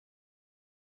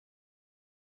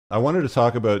I wanted to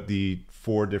talk about the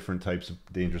 4 different types of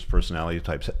dangerous personality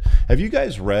types. Have you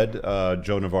guys read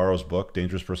Joe Navarro's book,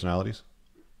 Dangerous Personalities?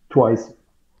 Twice.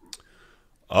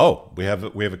 Oh, we have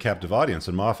a captive audience.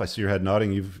 And Moff, I see your head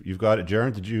nodding. You've got it.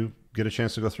 Jaron, did you get a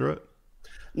chance to go through it?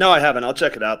 No, I haven't. I'll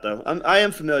check it out though. I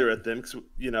am familiar with them because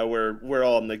we're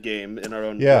all in the game in our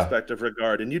own Yeah. respective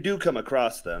regard, and you do come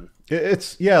across them.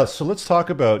 It's yeah. So let's talk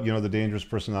about the dangerous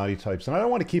personality types, and I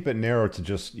don't want to keep it narrow to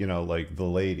just like the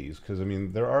ladies, because I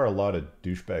mean there are a lot of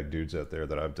douchebag dudes out there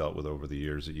that I've dealt with over the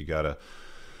years that you gotta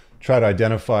try to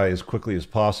identify as quickly as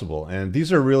possible. And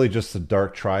these are really just the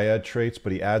dark triad traits,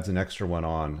 but he adds an extra one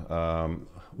on.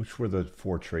 Which were the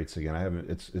 4 traits again? I haven't.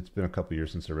 It's been a couple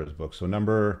years since I read his book. So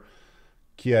number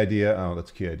key idea. Oh, that's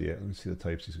key idea. Let me see the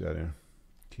types he's got here.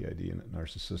 Key idea,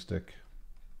 narcissistic,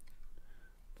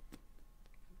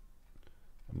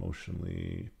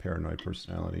 emotionally paranoid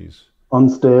personalities.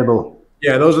 Unstable.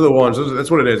 Yeah, those are the ones. That's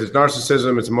what it is. It's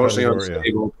narcissism. It's emotionally Predatory,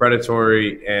 unstable,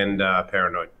 predatory, and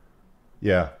paranoid.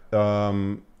 Yeah.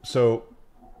 So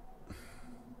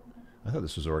I thought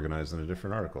this was organized in a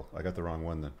different article. I got the wrong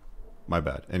one then. My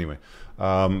bad. Anyway,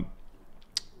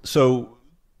 so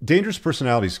dangerous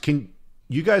personalities. Can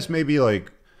you guys maybe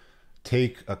like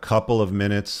take a couple of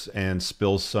minutes and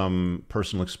spill some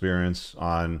personal experience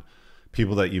on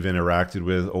people that you've interacted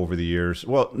with over the years?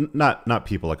 Well, not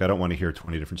people. Like I don't want to hear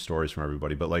 20 different stories from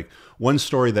everybody, but like one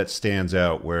story that stands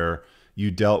out where you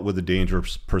dealt with a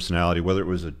dangerous personality, whether it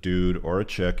was a dude or a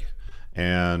chick,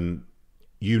 and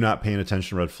you not paying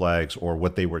attention to red flags or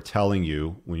what they were telling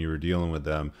you when you were dealing with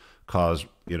them caused,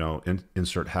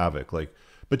 insert havoc. Like,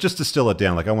 but just to distill it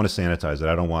down, like I want to sanitize it.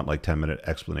 I don't want like 10-minute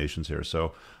explanations here.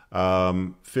 So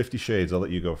 50 Shades, I'll let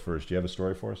you go first. Do you have a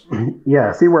story for us?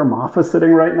 Yeah, see where Moff is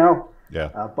sitting right now? Yeah.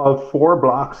 About 4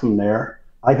 blocks from there,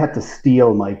 I had to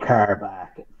steal my car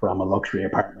back from a luxury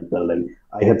apartment building.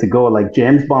 I had to go like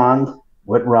James Bond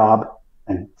with Rob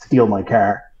and steal my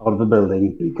car out of the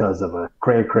building because of a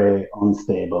cray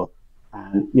unstable.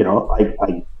 And,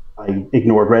 I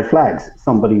ignored red flags.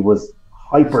 Somebody was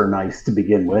hyper nice to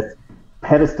begin with,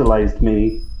 pedestalized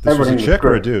me. This was a chick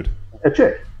or a dude? A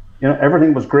chick.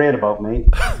 Everything was great about me.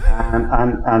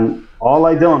 and all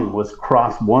I done was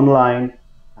cross one line,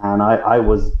 and I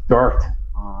was dirt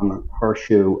on her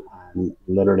shoe and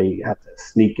literally had to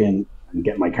sneak in and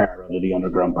get my car out of the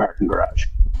underground parking garage.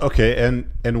 Okay,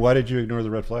 and why did you ignore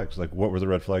the red flags? Like, what were the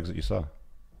red flags that you saw?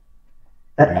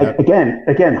 Again,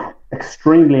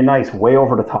 extremely nice, way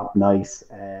over the top nice,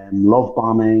 love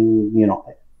bombing,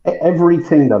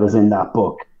 everything that is in that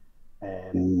book,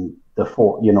 the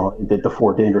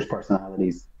 4 dangerous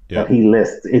personalities that he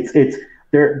lists.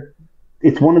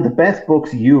 It's one of the best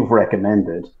books you've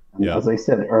recommended. And as I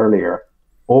said earlier,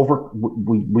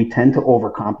 we tend to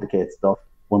overcomplicate stuff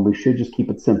when we should just keep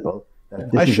it simple.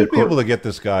 I should be able to get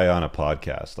this guy on a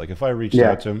podcast. Like if I reached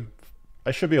out to him, I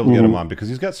should be able to get him on because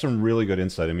he's got some really good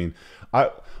insight. I mean,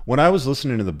 when I was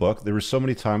listening to the book, there were so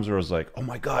many times where I was like, "Oh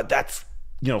my God, that's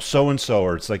so and so,"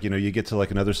 or it's like you get to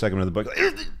like another segment of the book,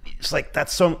 it's like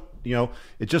that's so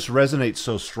it just resonates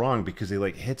so strong because he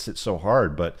like hits it so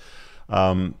hard. But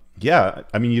yeah,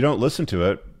 I mean, you don't listen to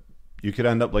it, you could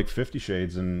end up like 50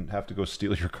 Shades and have to go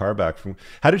steal your car back from.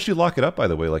 How did she lock it up, by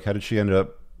the way? Like, how did she end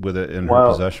up with it in her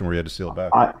possession where you had to steal it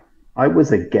back? I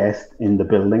was a guest in the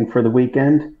building for the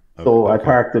weekend. So I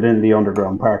parked it in the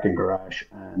underground parking garage,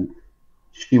 and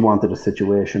she wanted a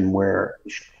situation where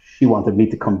she wanted me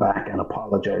to come back and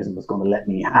apologize and was going to let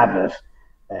me have it,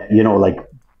 like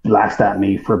blast at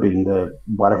me for being the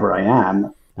whatever I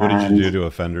am. What did you do to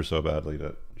offend her so badly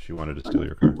that she wanted to steal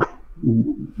your car?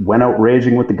 Went out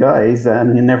raging with the guys,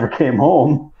 and you never came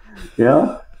home.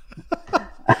 Yeah.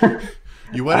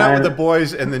 You went out with the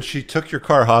boys, and then she took your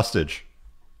car hostage.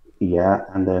 Yeah,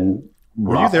 and then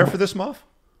were you there for this, Muff?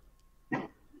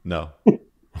 No.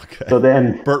 Okay. So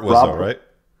then Bert was though, right?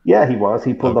 Yeah, he was.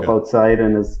 He pulled up outside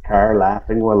in his car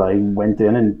laughing while I went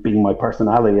in, and being my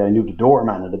personality, I knew the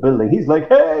doorman of the building. He's like,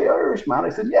 "Hey, Irishman." I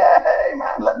said, "Yeah, hey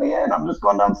man, let me in. I'm just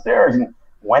going downstairs." And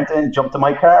went in, jumped to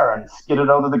my car, and skidded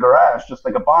out of the garage just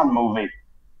like a Bond movie.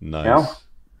 Nice.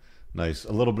 Nice.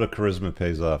 A little bit of charisma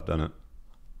pays off, doesn't it?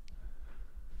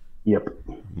 Yep.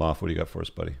 Moff, what do you got for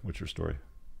us, buddy? What's your story?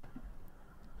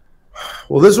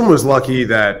 Well, this one was lucky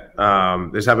that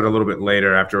this happened a little bit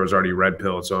later after I was already red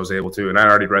pilled, so I was able to, and I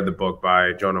already read the book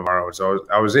by Joe Navarro, so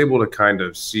I was able to kind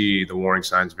of see the warning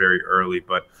signs very early.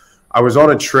 But I was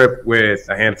on a trip with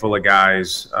a handful of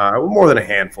guys, more than a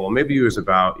handful. Maybe it was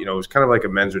about, it was kind of like a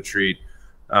men's retreat.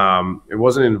 It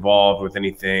wasn't involved with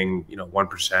anything,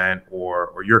 1%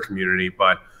 or your community,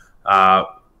 but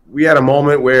we had a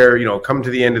moment where, come to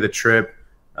the end of the trip,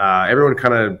 Everyone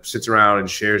kind of sits around and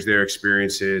shares their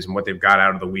experiences and what they've got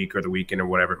out of the week or the weekend or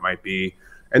whatever it might be.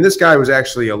 And this guy was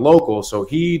actually a local, so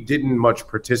he didn't much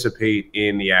participate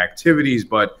in the activities,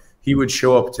 but he would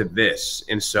show up to this.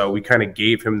 And so we kind of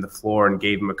gave him the floor and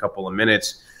gave him a couple of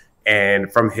minutes.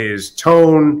 And from his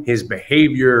tone, his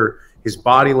behavior, his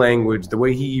body language, the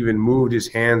way he even moved his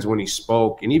hands when he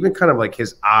spoke, and even kind of like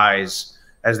his eyes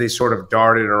as they sort of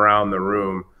darted around the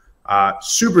room,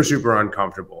 super, super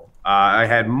uncomfortable. I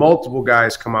had multiple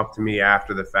guys come up to me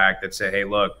after the fact that said, hey,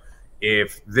 look,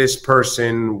 if this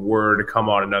person were to come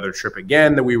on another trip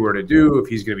again that we were to do, if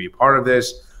he's going to be a part of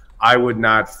this, I would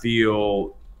not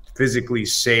feel physically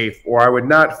safe, or I would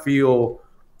not feel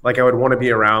like I would want to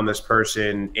be around this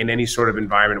person in any sort of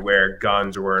environment where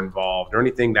guns were involved or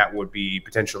anything that would be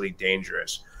potentially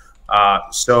dangerous.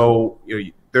 So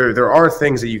there are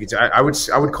things that you can say. I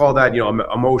would call that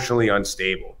emotionally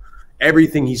unstable.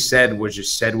 Everything he said was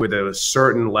just said with a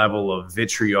certain level of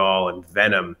vitriol and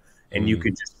venom, and you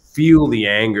could just feel the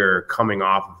anger coming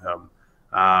off of him.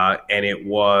 And it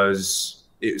was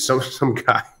some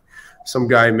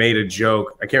guy made a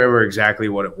joke. I can't remember exactly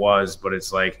what it was, but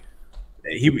it's like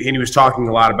he was talking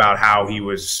a lot about how he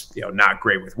was not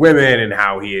great with women and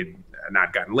how he had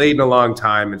not gotten laid in a long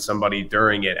time. And somebody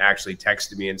during it actually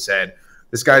texted me and said,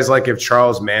 "This guy's like if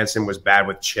Charles Manson was bad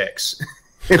with chicks."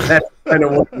 And that's kind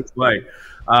of what it's like.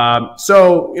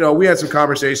 So we had some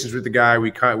conversations with the guy.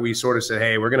 We sort of said,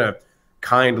 hey, we're gonna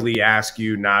kindly ask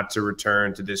you not to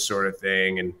return to this sort of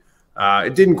thing. And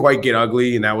it didn't quite get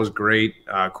ugly, and that was great.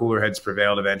 Cooler heads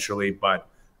prevailed eventually, but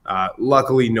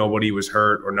luckily nobody was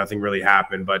hurt or nothing really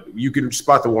happened. But you could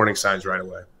spot the warning signs right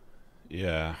away.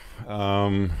 Yeah.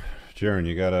 Jaron,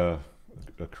 you got a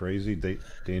crazy,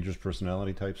 dangerous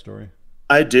personality type story?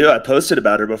 I do. I posted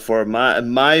about her before. My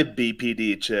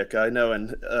BPD chick. I know in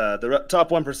the top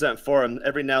 1% forum,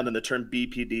 every now and then the term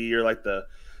BPD or like the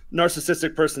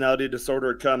narcissistic personality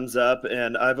disorder comes up,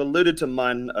 and I've alluded to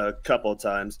mine a couple of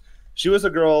times. She was a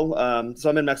girl. So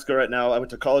I'm in Mexico right now. I went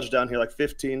to college down here like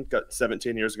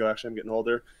 17 years ago. Actually, I'm getting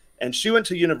older. And she went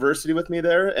to university with me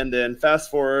there. And then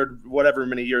fast forward, whatever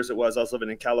many years it was, I was living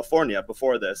in California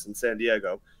before this in San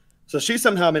Diego. So she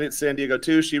somehow made it to San Diego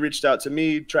too. She reached out to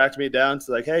me, tracked me down. It's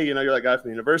like, hey, you're that guy from the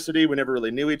university. We never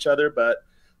really knew each other, but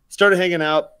started hanging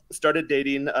out, started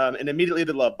dating, and immediately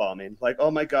did love bombing. Like,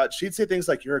 oh my God, she'd say things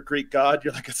like, you're a Greek god,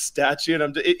 you're like a statue.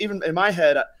 And even in my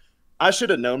head, I should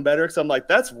have known better because I'm like,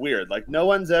 that's weird. Like, no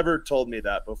one's ever told me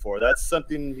that before. That's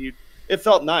something it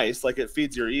felt nice, like it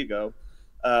feeds your ego.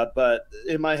 But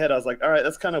in my head, I was like, all right,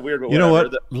 that's kind of weird. But you know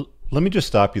what? Let me just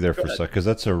stop you there for a ahead. sec, because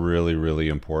that's a really, really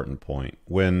important point.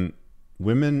 When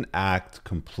women act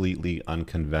completely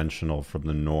unconventional from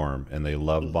the norm and they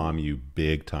love bomb you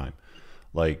big time,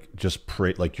 like just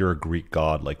pray like you're a Greek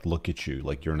god, like look at you,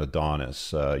 like you're an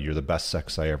Adonis, you're the best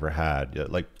sex I ever had,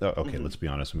 like okay, let's be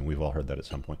honest, I mean we've all heard that at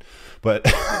some point, but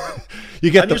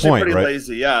you get the point, pretty right?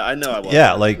 Lazy. Yeah, I know I was.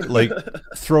 Yeah, like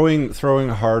throwing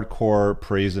hardcore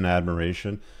praise and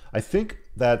admiration. I think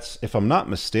that's, if I'm not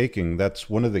mistaken, that's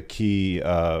one of the key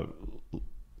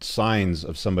signs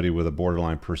of somebody with a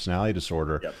borderline personality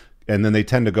disorder. Yep. And then they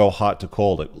tend to go hot to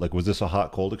cold. Like, was this a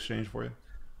hot cold exchange for you?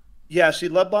 Yeah, she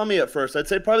love bombed me at first. I'd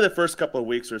say probably the first couple of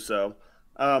weeks or so.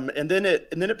 And then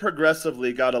it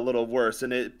progressively got a little worse,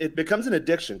 and it becomes an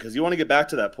addiction because you want to get back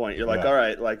to that point. You're like, all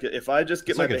right, like if I just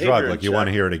get it's my like a behavior drug, like you check, want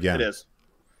to hear it again. It is.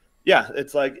 Yeah,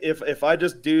 it's like if I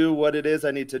just do what it is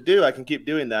I need to do, I can keep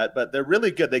doing that. But they're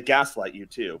really good. They gaslight you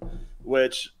too,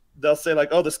 which they'll say like,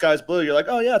 oh, the sky's blue. You're like,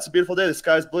 oh yeah, it's a beautiful day. The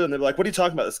sky's blue. And they're like, what are you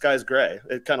talking about? The sky's gray.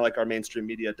 It kind of like our mainstream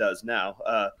media does now.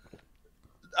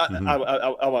 I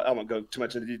won't go too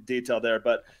much into detail there,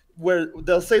 but where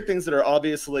they'll say things that are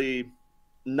obviously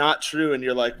not true, and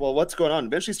you're like, well, what's going on?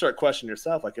 Eventually, start questioning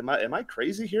yourself, like, am I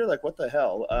crazy here? Like, what the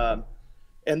hell?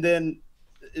 And then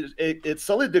it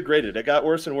slowly degraded. It got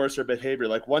worse and worse, her behavior.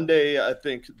 Like one day, I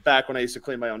think back when I used to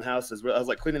clean my own houses, I was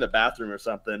like cleaning the bathroom or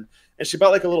something, and she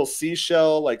bought like a little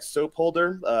seashell like soap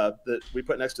holder that we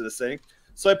put next to the sink.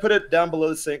 So I put it down below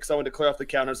the sink because I wanted to clear off the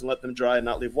counters and let them dry and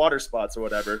not leave water spots or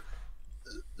whatever.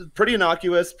 Pretty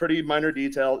innocuous, pretty minor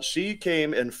detail. She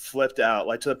came and flipped out,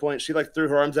 like to the point she like threw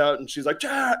her arms out and she's like,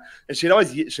 "John!" And she'd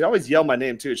always yell my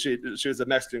name too. She was a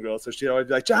Mexican girl, so she'd always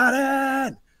be like,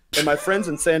 "Jordan!" And my friends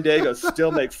in San Diego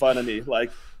still make fun of me.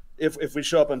 Like if we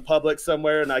show up in public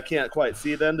somewhere and I can't quite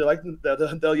see them, they're like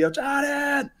they'll yell,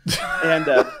 "Jordan!"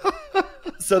 And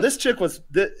so this chick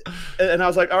and I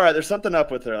was like, all right, there's something up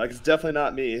with her. Like it's definitely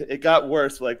not me. It got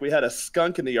worse. Like we had a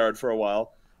skunk in the yard for a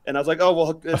while. And I was like, oh,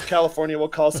 well, it's California. We'll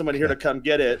call somebody here to come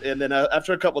get it. And then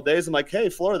after a couple of days, I'm like, hey,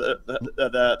 Flora,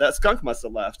 that skunk must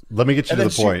have left. Let me get you to the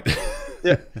point.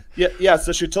 Yeah.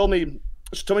 So she told me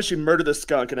she murdered the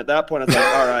skunk. And at that point, I was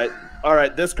like, all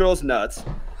right, this girl's nuts.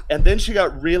 And then she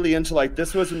got really into like,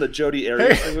 this was when the Jodi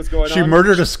Arias thing was going on. She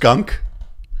murdered a skunk?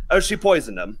 Oh, she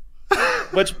poisoned him.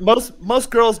 Which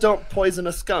most girls don't poison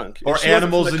a skunk. Or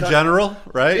animals in general,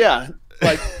 right? Yeah.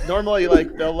 Like normally,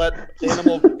 like they'll let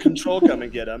animal control come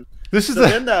and get them. This is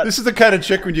the kind of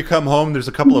chick when you come home, there's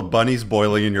a couple of bunnies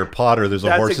boiling in your pot, or there's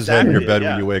a horse's head in your bed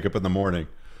when you wake up in the morning.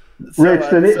 So, Rich,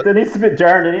 there needs to be,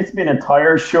 Darren, there needs to be an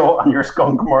entire show on your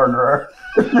skunk murderer.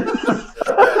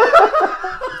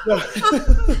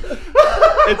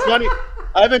 It's funny.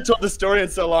 I haven't told the story in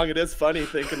so long. It is funny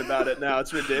thinking about it now.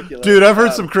 It's ridiculous. Dude, I've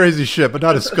heard some crazy shit, but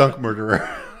not a skunk murderer.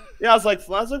 Yeah, I was like,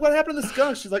 what happened to the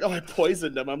skunk? She's like, oh, I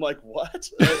poisoned him. I'm like, what?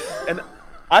 And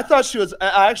I thought she was.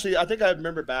 I think I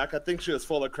remember back. I think she was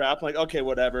full of crap. I'm like, okay,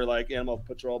 whatever. Like, Animal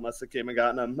Patrol must have came and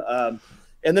gotten him.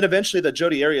 And then eventually the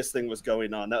Jodi Arias thing was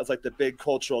going on. That was like the big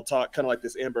cultural talk, kind of like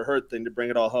this Amber Heard thing to bring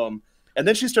it all home. And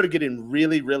then she started getting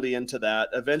really, really into that.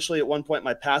 Eventually, at one point,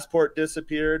 my passport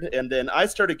disappeared, and then I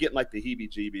started getting like the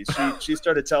heebie-jeebies. She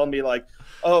started telling me like,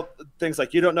 oh, things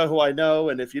like, you don't know who I know,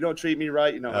 and if you don't treat me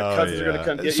right, my cousins are gonna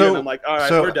come get you. And I'm like, all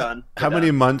right, we're done. How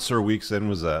many months or weeks in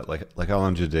was that? Like how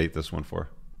long did you date this one for?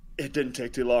 It didn't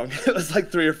take too long. It was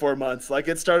like 3 or 4 months. Like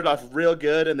it started off real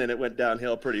good, and then it went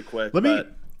downhill pretty quick.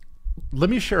 Let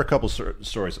me share a couple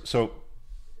stories. So.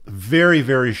 Very,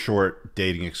 very short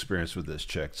dating experience with this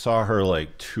chick. Saw her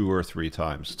like 2 or 3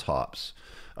 times tops.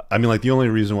 I mean, like the only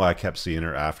reason why I kept seeing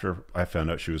her after I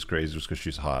found out she was crazy was because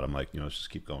she's hot. I'm like, let's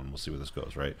just keep going. We'll see where this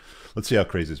goes, right? Let's see how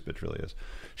crazy this bitch really is.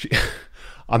 She,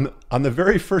 on the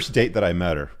very first date that I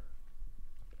met her,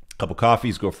 a couple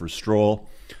coffees, go for a stroll,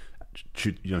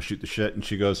 shoot the shit, and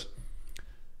she goes,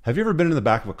 "Have you ever been in the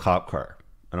back of a cop car?"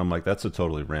 And I'm like, that's a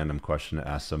totally random question to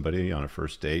ask somebody on a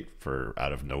first date for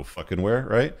out of no fucking where,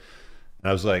 right? And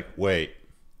I was like, wait,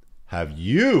 have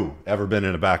you ever been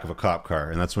in the back of a cop car?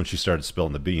 And that's when she started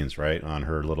spilling the beans, right, on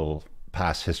her little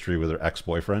past history with her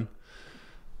ex-boyfriend.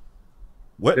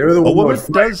 What they were the a woman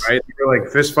does, right? They were like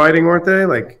fist fighting, weren't they?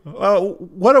 Like,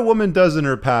 what a woman does in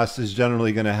her past is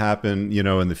generally going to happen,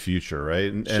 in the future,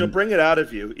 right? And she'll bring it out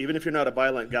of you, even if you're not a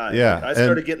violent guy. Yeah, like, I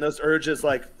started getting those urges,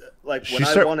 like when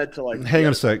I wanted to, like. Hang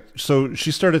on a sec. So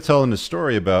she started telling the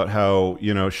story about how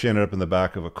she ended up in the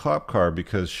back of a cop car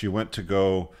because she went to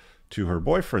go to her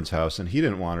boyfriend's house and he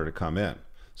didn't want her to come in,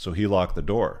 so he locked the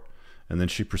door, and then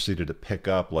she proceeded to pick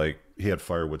up like. He had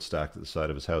firewood stacked at the side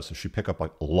of his house, so she picked up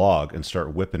like a log and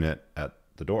start whipping it at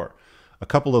the door. A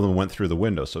couple of them went through the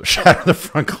window, so it shattered the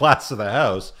front glass of the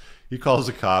house. He calls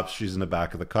the cops. She's in the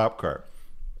back of the cop car.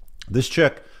 This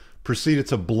chick proceeded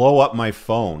to blow up my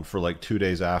phone for like 2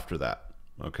 days after that.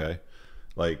 Okay,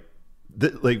 like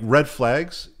red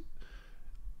flags.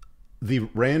 The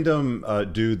random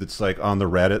dude that's like on the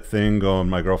Reddit thing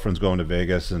going, my girlfriend's going to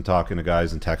Vegas and talking to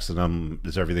guys and texting them,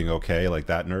 is everything okay? Like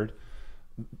that nerd.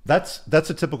 That's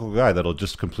a typical guy that'll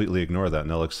just completely ignore that, and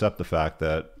they'll accept the fact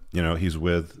that he's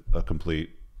with a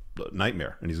complete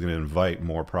nightmare and he's going to invite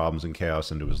more problems and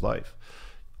chaos into his life.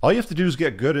 All you have to do is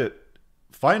get good at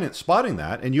spotting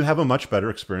that, and you have a much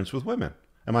better experience with women.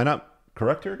 Am I not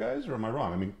correct here, guys, or am I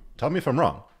wrong? I mean, tell me if I'm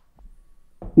wrong.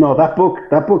 No, that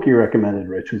book you recommended,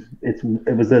 Rich,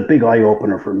 it was a big eye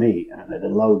opener for me, and it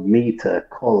allowed me to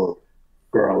cull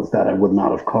girls that I would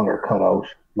not have cut or cut out.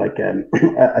 Like,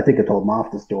 I think I told Moff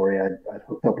the story. I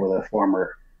hooked up with a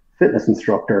former fitness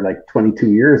instructor like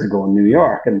 22 years ago in New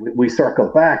York, and we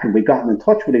circled back and we got in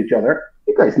touch with each other.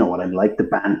 You guys know what I like, the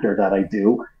banter that I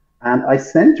do. And I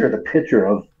sent her the picture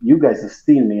of, you guys have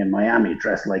seen me in Miami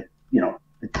dressed like,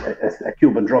 a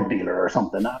Cuban drug dealer or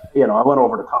something. I went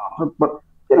over the top, but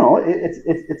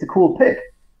it's a cool pic.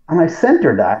 And I sent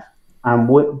her that. And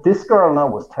this girl now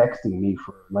was texting me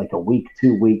for like a week,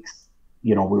 2 weeks.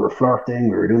 We were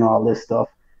flirting, we were doing all this stuff,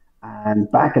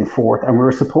 and back and forth. And we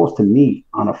were supposed to meet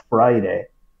on a Friday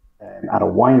at a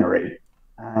winery.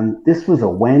 And this was a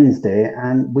Wednesday,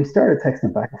 and we started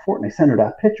texting back and forth. And I sent her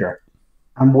that picture.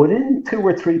 And within 2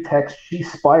 or 3 texts, she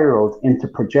spiraled into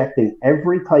projecting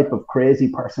every type of crazy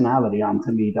personality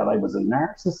onto me, that I was a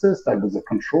narcissist, I was a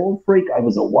control freak, I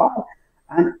was a what.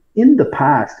 And in the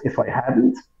past, if I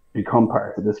hadn't become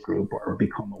part of this group or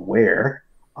become aware,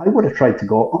 I would have tried to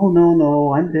go, oh,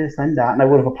 no, I'm this, I'm that. And I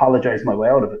would have apologized my way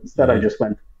out of it. Instead, I just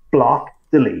went, block,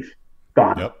 delete,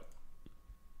 gone. Yep.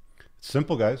 It's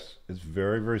simple, guys. It's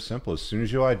very, very simple. As soon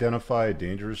as you identify a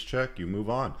dangerous chick, you move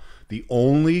on. The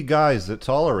only guys that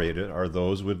tolerate it are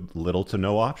those with little to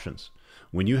no options.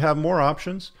 When you have more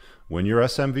options, when your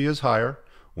SMV is higher,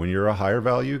 when you're a higher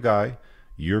value guy,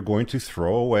 you're going to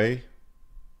throw away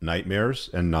nightmares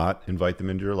and not invite them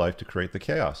into your life to create the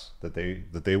chaos that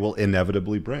they will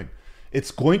inevitably bring.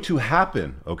 It's going to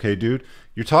happen. Okay, dude,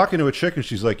 you're talking to a chick and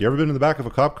she's like, you ever been in the back of a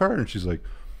cop car? And she's like,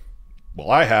 well,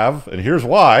 I have, and here's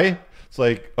why. It's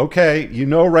like, okay, you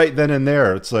know, right then and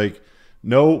there. It's like,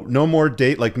 no more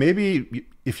date. Like, maybe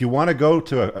if you want to go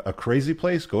to a crazy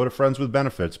place, go to friends with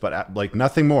benefits, but like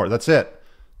nothing more. That's it.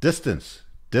 Distance,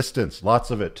 lots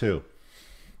of it too.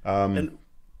 And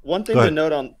one thing to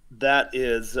note on that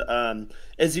is,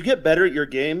 as you get better at your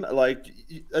game, like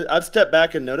I've stepped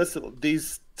back and noticed that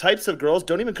these types of girls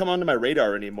don't even come onto my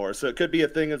radar anymore. So it could be a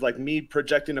thing of like me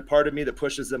projecting a part of me that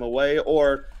pushes them away,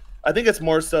 or I think it's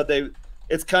more so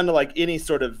it's kind of like any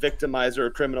sort of victimizer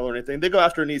or criminal or anything. They go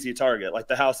after an easy target, like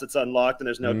the house that's unlocked and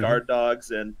there's no guard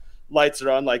dogs and lights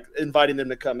are on, like inviting them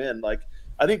to come in. Like,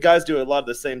 I think guys do a lot of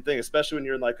the same thing, especially when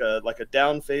you're in like a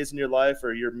down phase in your life,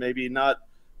 or you're maybe not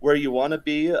where you want to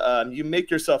be. You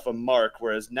make yourself a mark.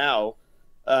 Whereas now,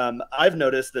 I've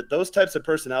noticed that those types of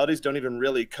personalities don't even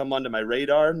really come onto my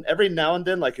radar. Every now and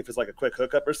then, like if it's like a quick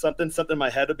hookup or something in my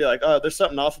head would be like, oh, there's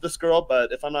something off with this girl,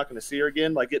 but if I'm not going to see her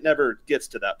again, like it never gets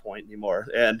to that point anymore.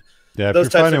 And yeah, those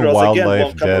if you're types of finding girls again wildlife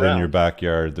won't come dead around. in your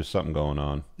backyard, there's something going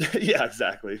on. Yeah,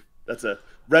 exactly. That's a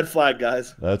red flag,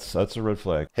 guys. That's a red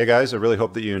flag. Hey guys, I really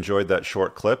hope that you enjoyed that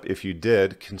short clip. If you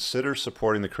did, consider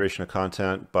supporting the creation of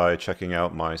content by checking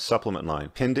out my supplement line.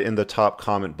 Pinned in the top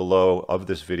comment below of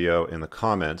this video in the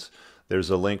comments, there's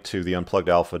a link to the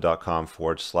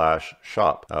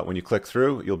unpluggedalpha.com/shop. When you click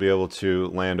through, you'll be able to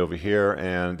land over here,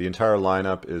 and the entire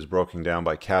lineup is broken down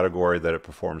by category that it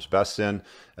performs best in: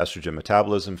 estrogen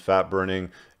metabolism, fat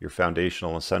burning, your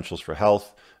foundational essentials for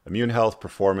health, immune health,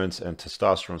 performance, and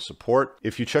testosterone support.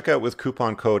 If you check out with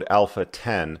coupon code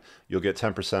ALPHA10, you'll get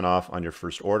 10% off on your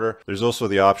first order. There's also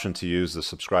the option to use the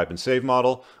subscribe and save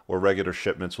model, where regular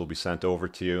shipments will be sent over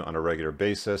to you on a regular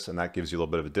basis, and that gives you a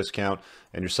little bit of a discount,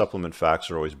 and your supplement facts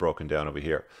are always broken down over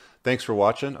here. Thanks for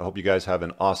watching. I hope you guys have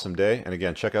an awesome day. And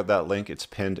again, check out that link. It's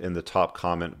pinned in the top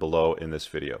comment below in this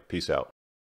video. Peace out.